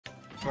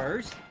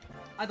first?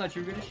 I thought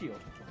you were gonna shield.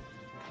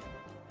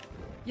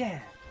 Yeah.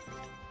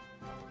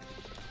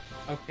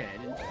 Okay.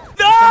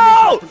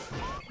 No!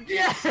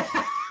 Yeah!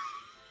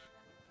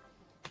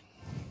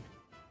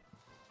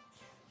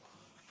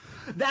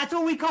 That's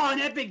what we call an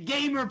epic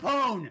gamer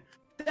pwn!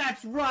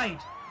 That's right!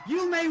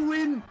 You may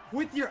win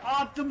with your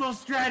optimal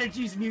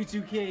strategies,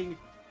 Mewtwo King,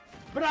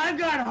 but I've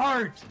got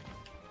heart!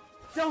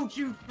 Don't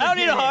you forget. I don't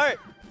need a heart!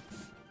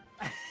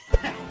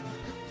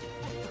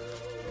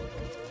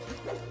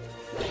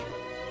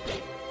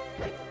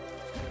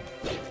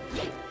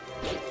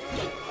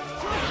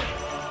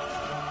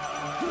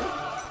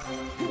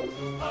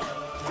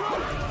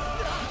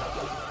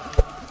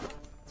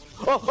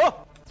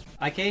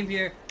 I came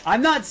here.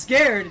 I'm not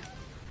scared!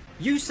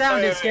 You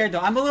sounded scared though.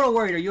 I'm a little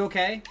worried. Are you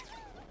okay?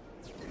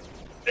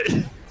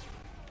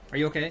 Are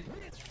you okay?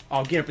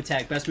 Oh, get up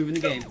attack. Best move in the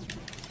game.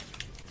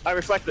 I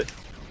reflected.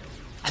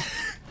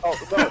 Oh,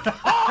 no.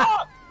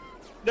 Ah!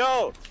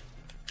 No!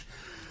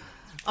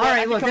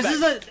 Alright, look, this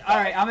is a...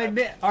 Alright,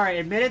 Alright,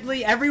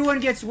 admittedly, everyone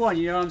gets one,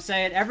 you know what I'm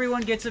saying?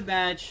 Everyone gets a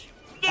match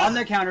on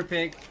their counter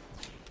pick.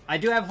 I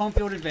do have home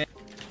field advantage.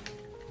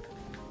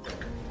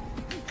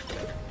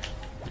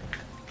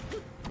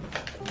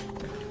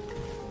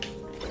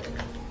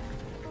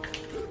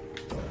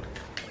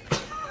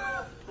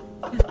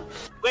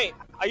 Wait,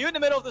 are you in the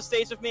middle of the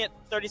stage with me at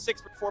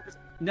 36.4%?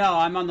 No,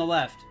 I'm on the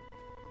left.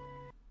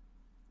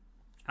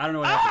 I don't know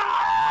what happened.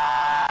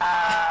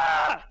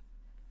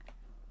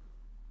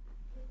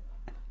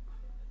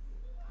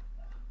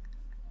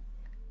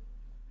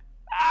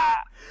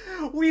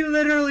 We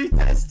literally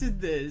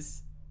tested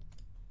this.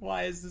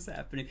 Why is this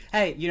happening?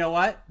 Hey, you know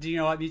what? Do you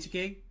know what, Mewtwo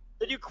King?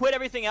 Did you quit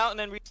everything out and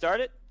then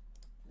restart it?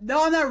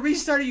 No, I'm not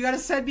restarting. You gotta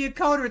send me a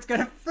code or it's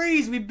gonna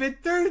freeze. We've been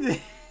through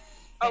this.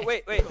 Oh,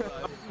 wait. He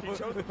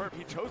chose the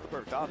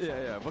perfect option.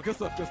 Yeah, but good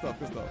stuff.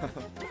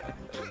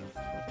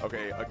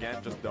 Okay,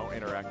 again, just don't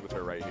interact with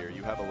her right here.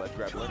 You have a ledge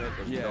grab limit.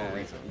 There's no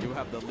reason. You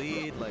have the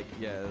lead. Like,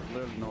 yeah, there's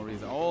literally no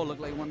reason. Oh, look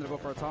like he wanted to go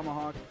for a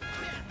tomahawk.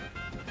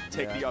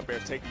 Take the up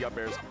airs. Take the up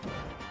airs.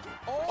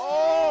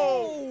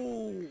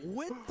 Oh!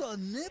 With the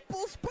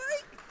nipple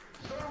spike?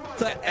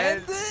 To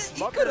end it?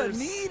 He could have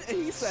need, and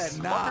he said,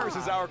 nah. Smuckers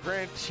is our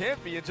grand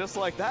champion, just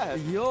like that.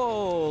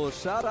 Yo,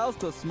 shout outs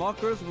to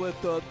Smuckers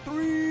with the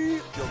 3.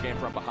 Still game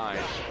from behind.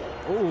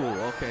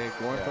 Oh, okay.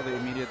 Going for the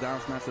immediate down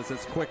smash.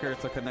 It's quicker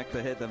to connect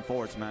the hit than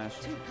forward smash.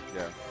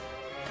 Yeah.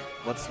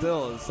 But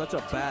still, it's such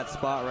a bad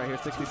spot right here,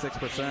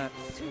 66%.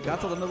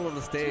 Got to the middle of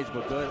the stage,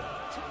 but good.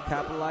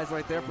 Capitalized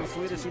right there from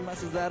Swedish. He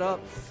messes that up.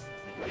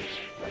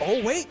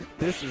 Oh, wait.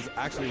 This is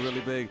actually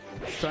really big.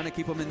 Trying to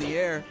keep him in the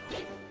air.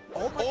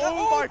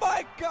 Oh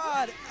my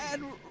God!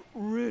 And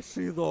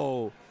Rishi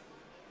though,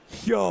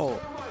 yo,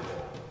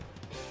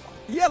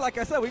 yeah, like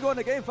I said, we go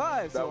into game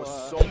 5. That was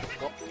so. Yeah,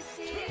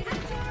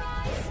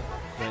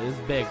 this is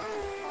big.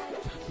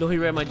 No, he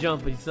ran my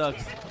jump, but he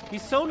sucks.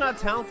 He's so not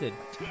talented.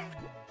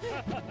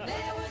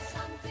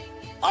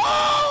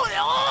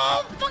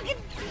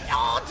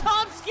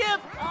 Tom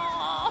skip!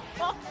 Oh!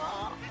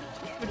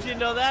 But you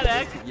know that,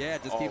 X? Yeah,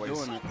 just keep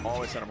doing it.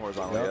 Always send him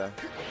horizontally. Yep.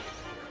 Yeah.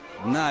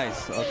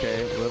 Nice.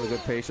 Okay, really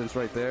good patience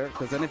right there.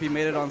 Because then if he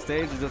made it on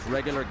stage, it's just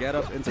regular get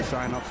up into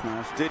shine up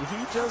smash. Did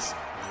he just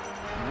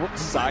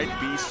side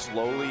B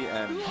slowly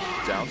and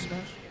down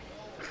smash?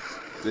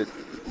 Did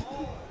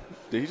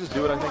he just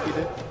do what I think he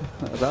did?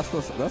 That's the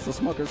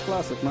Smuckers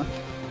classic, man.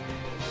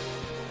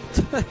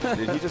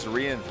 Did he just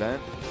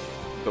reinvent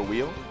the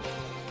wheel?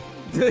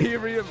 Did he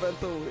reinvent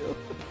the wheel?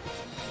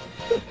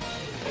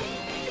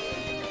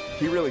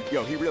 He really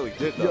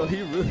did though. Yo,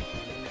 he really.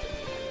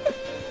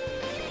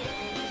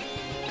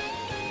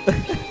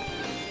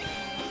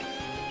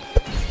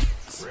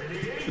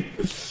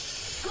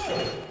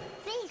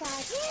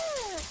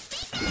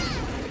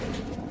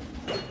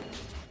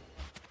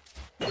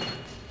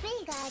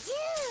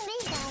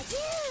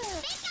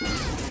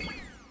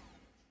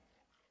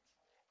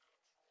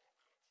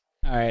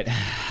 All right,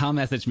 I'll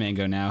message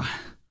Mango now.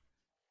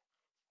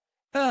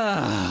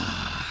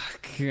 Oh,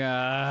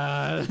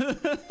 God.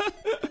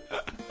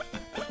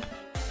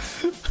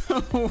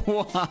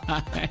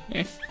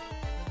 Why?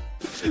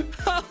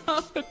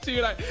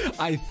 Dude,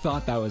 I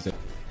thought that was it.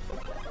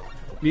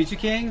 Mewtwo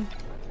King?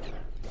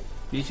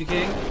 Mewtwo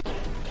King?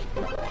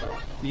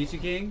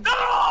 Mewtwo King?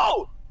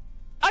 No!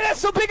 I got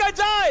so big I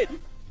died!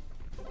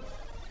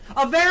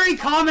 A very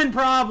common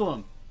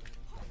problem!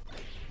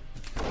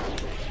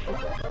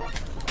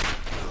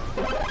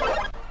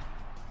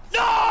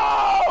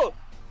 No!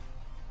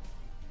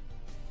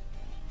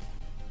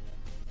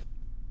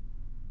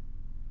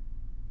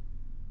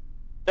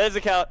 There's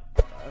a count.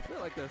 I feel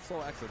like they're so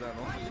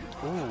accidental.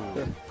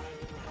 Ooh.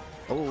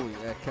 Oh,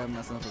 yeah, Kevin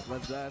messing up his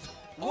ledge dash.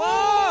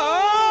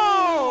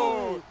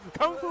 Whoa!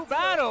 Kung Fu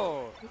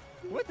battle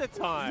with the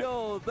time.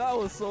 Yo, that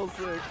was so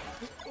sick.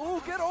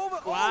 Oh, get over.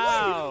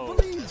 Wow. Oh, wait,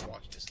 please.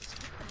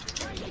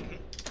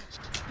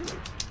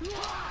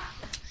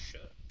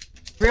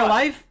 Real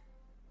life?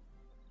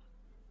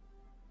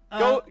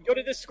 Go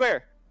to this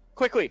square.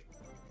 Quickly.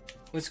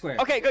 What square?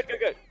 Okay, good.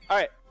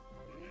 Alright.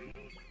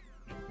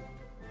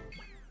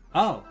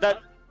 Oh. That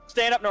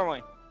stand up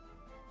normally.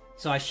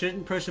 So I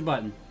shouldn't push a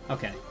button.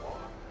 Okay.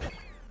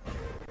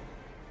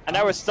 And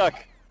now we're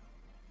stuck.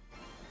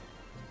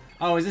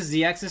 Oh, is this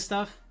Z-axis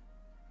stuff?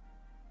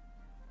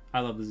 I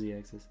love the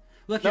Z-axis.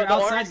 Look, No, you're the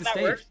only outside reason the that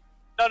stage. works-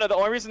 No, the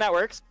only reason that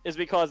works is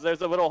because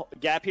there's a little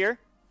gap here.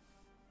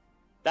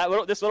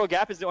 This little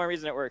gap is the only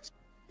reason it works.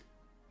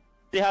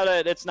 See how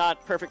it's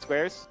not perfect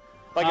squares?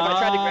 Like if I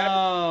tried to grab it.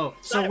 Oh,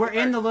 so we're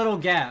in the little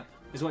gap,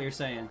 is what you're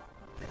saying.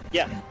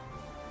 Yeah.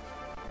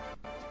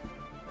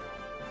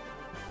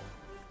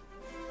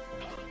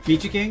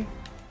 Pichu King?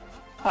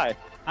 Hi.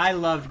 I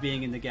loved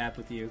being in the gap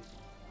with you.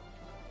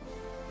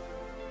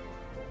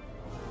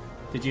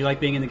 Did you like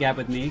being in the gap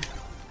with me?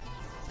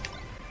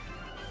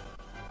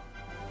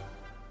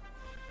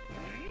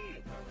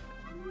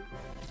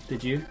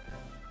 Did you?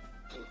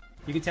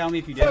 You can tell me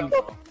if you didn't.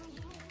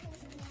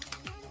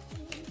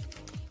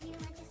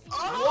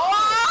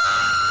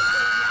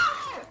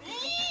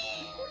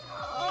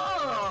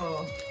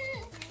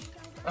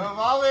 I'm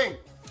evolving!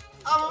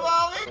 I'm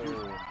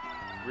evolving!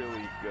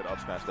 Really good up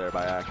smash there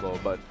by Aklo,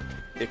 but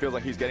it feels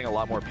like he's getting a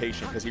lot more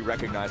patient because he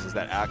recognizes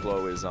that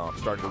Aklo is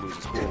starting to lose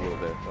his cool a little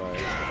bit. Right.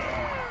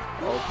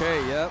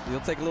 Okay, yep. He'll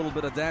take a little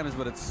bit of damage,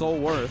 but it's so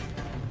worth.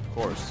 Of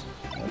course.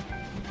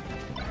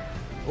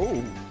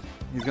 Oh,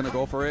 he's gonna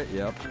go for it.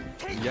 Yep.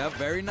 Yep,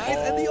 very nice.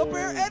 And the up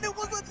air, and it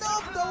was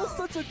enough. That was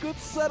such a good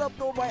setup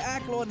though by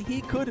Aklo, and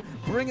he could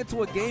bring it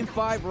to a game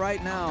 5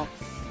 right now.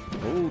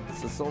 Oh,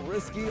 this is so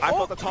risky. I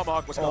thought the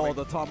tomahawk was coming. Oh,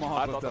 the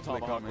tomahawk was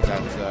definitely coming.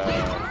 That's,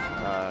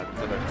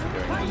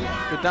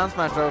 good down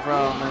smash though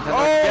from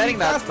Nintendo. Getting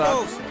that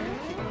stuff.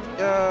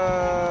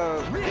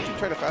 We should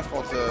try to fast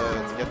fall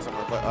to get some,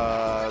 but,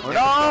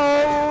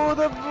 no!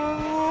 The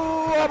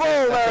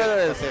there it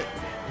is!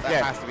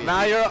 That has to be.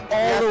 Now you're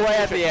all the way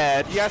at the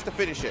edge. He has to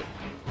finish it.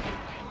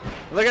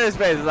 Look at his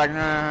face. It's like,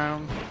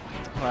 wow.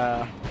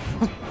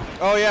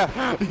 Oh yeah,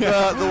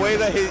 the way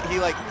that he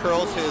like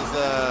curls his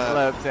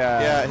lips,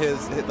 yeah,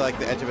 his like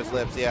the edge of his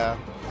lips, yeah.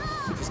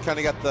 Just kind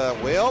of got the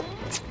wheel.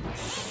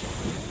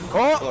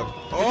 Oh,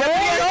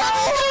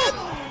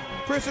 oh!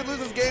 Person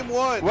loses game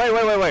 1.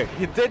 Wait.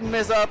 He did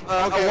miss up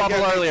a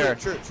wobble earlier.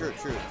 True.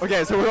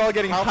 Okay, so we're all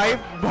getting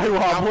hyped by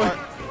wobble.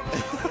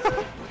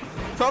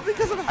 Probably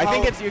because of how. I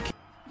think it's you.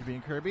 You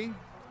being Kirby?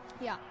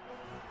 Yeah.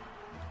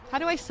 How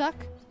do I suck?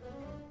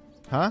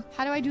 Huh?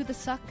 How do I do the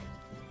suck?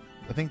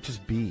 I think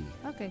just B.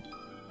 Okay.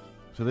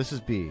 So this is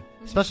B.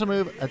 Special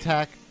move,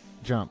 attack,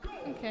 jump.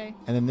 Okay.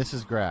 And then this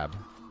is grab.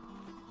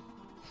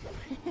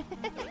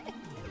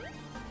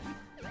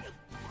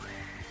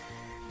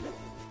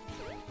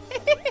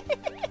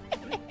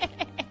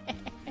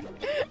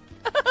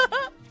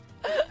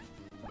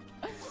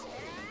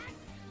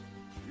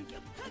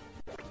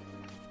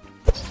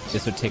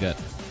 This would take a...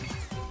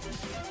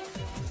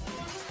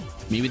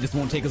 Maybe this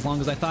won't take as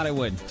long as I thought it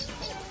would.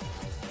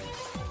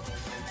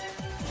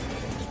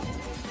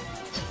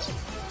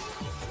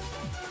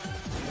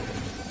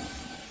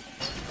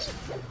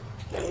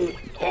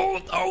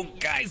 Oh,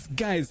 guys.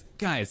 Tito's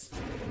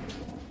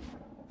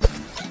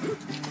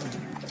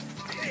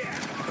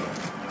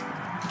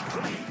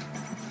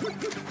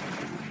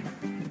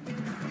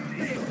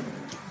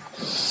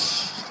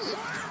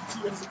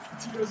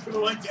gonna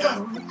let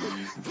down.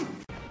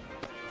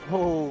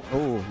 Oh,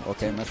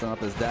 okay, messing up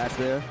his dash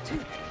there.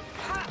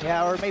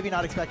 Yeah, or maybe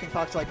not expecting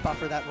Fox to like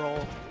buffer that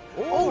roll.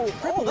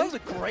 Triple, that was a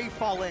great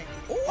falling.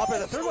 Up at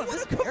the third one,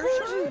 this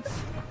parachute.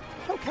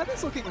 Oh,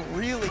 Kevin's looking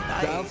really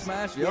nice. Down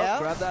smash, yep,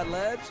 grab that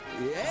ledge.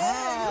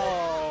 Yeah!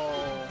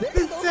 Oh.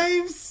 The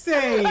same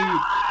stage!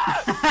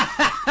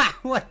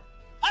 What?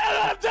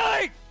 I'm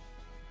dying!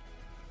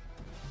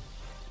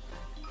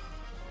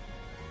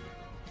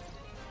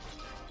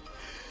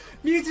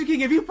 Mewtwo King,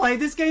 have you played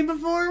this game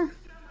before?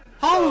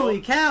 Holy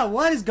cow,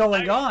 what is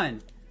going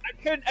on? I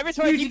couldn't. Every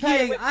time I Mewtwo keep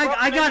King,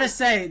 I gotta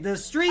say, the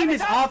stream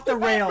is off the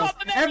rails.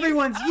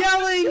 Everyone's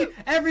yelling,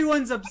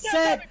 everyone's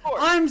upset,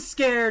 I'm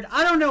scared,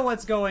 I don't know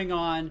what's going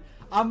on.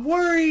 I'm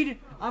worried,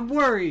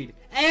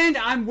 and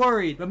I'm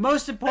worried, but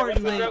most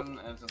importantly...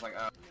 It's just like,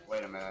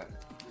 wait a minute.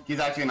 He's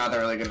actually not that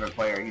really good of a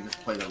player, he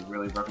just plays a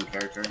really broken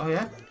character. Oh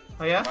yeah?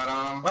 Oh yeah?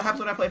 But, what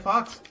happens when I play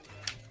Fox?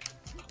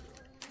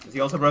 Is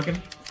he also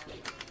broken?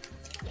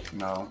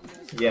 No.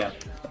 Yeah.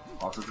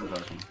 Also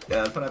broken.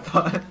 Yeah, that's what I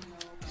thought.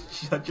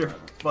 Shut your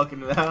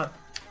fucking mouth.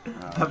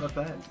 How about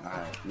that?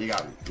 Alright, you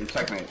got me. You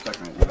checkmate. You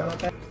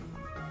got me.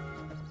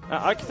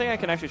 I think I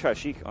can actually try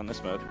Sheik on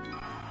this mode.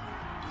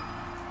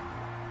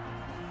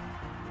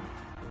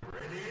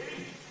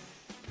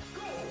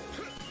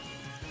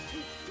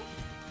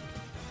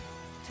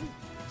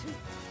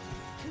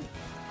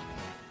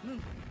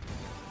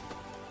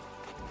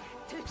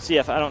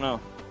 CF, I don't know.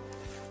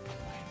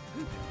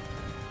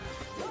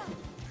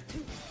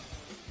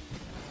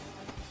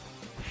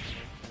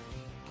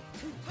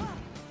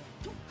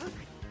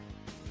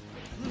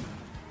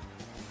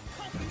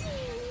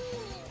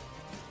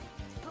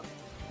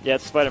 Yeah,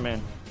 it's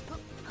Spider-Man.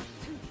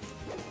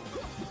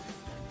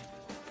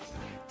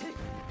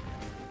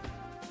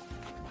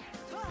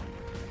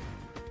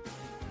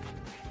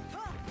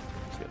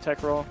 Let's get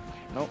tech roll.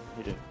 Nope,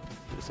 he didn't.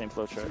 Do the same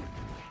flow chart.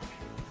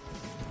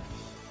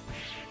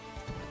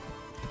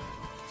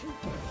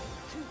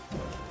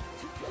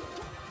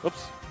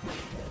 Oops.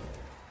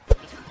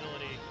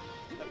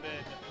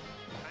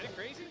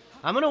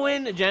 I'm gonna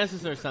win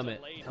Genesis or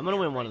Summit. I'm gonna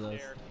win one of those.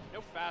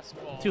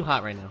 I'm too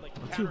hot right now.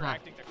 I'm too hot.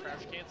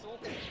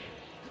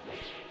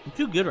 I'm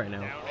too good right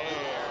now.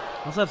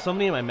 I also have so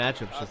many of my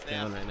matchups just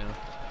down right now.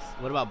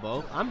 What about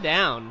both? I'm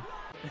down.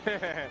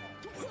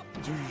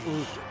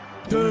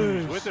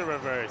 With the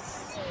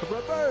reverse.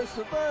 Reverse.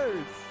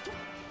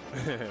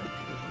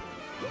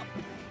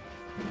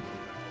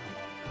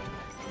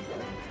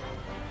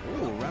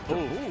 Ooh,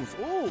 Raptor moves.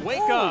 Ooh,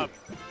 Wake up.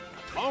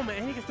 Oh,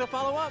 man, he can still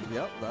follow up.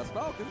 Yep, that's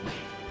Falcon.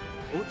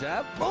 Ooh,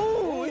 jab.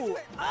 Ooh.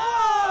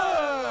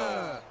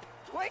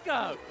 Wake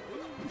up.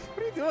 What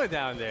are you doing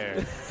down there?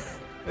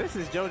 This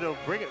is JoJo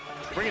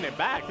bringing it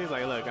back. He's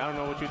like, look, I don't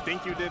know what you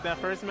think you did that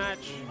first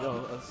match.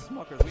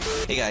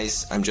 Hey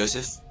guys, I'm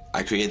Joseph.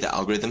 I created the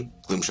algorithm,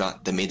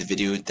 Gloomshot, that made the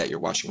video that you're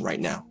watching right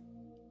now.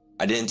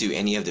 I didn't do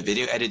any of the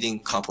video editing,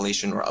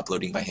 compilation, or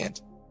uploading by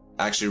hand.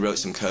 I actually wrote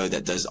some code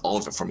that does all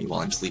of it for me while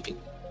I'm sleeping.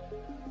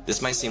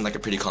 This might seem like a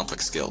pretty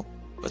complex skill,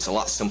 but it's a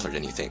lot simpler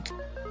than you think.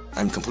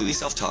 I'm completely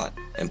self-taught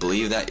and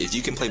believe that if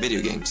you can play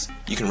video games,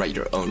 you can write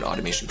your own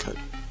automation code.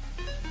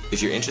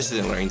 If you're interested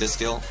in learning this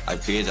skill,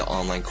 I've created an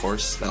online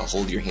course that'll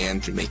hold your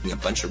hand through making a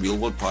bunch of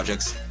real-world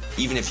projects,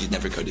 even if you've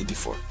never coded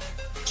before.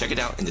 Check it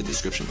out in the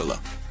description below.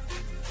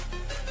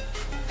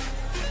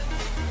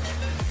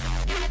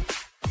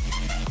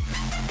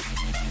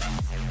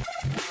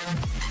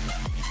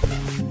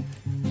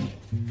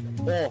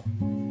 Oh.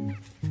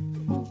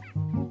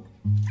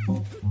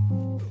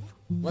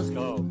 Let's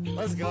go.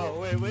 Let's go.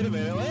 Wait a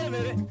minute.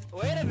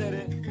 Wait a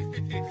minute.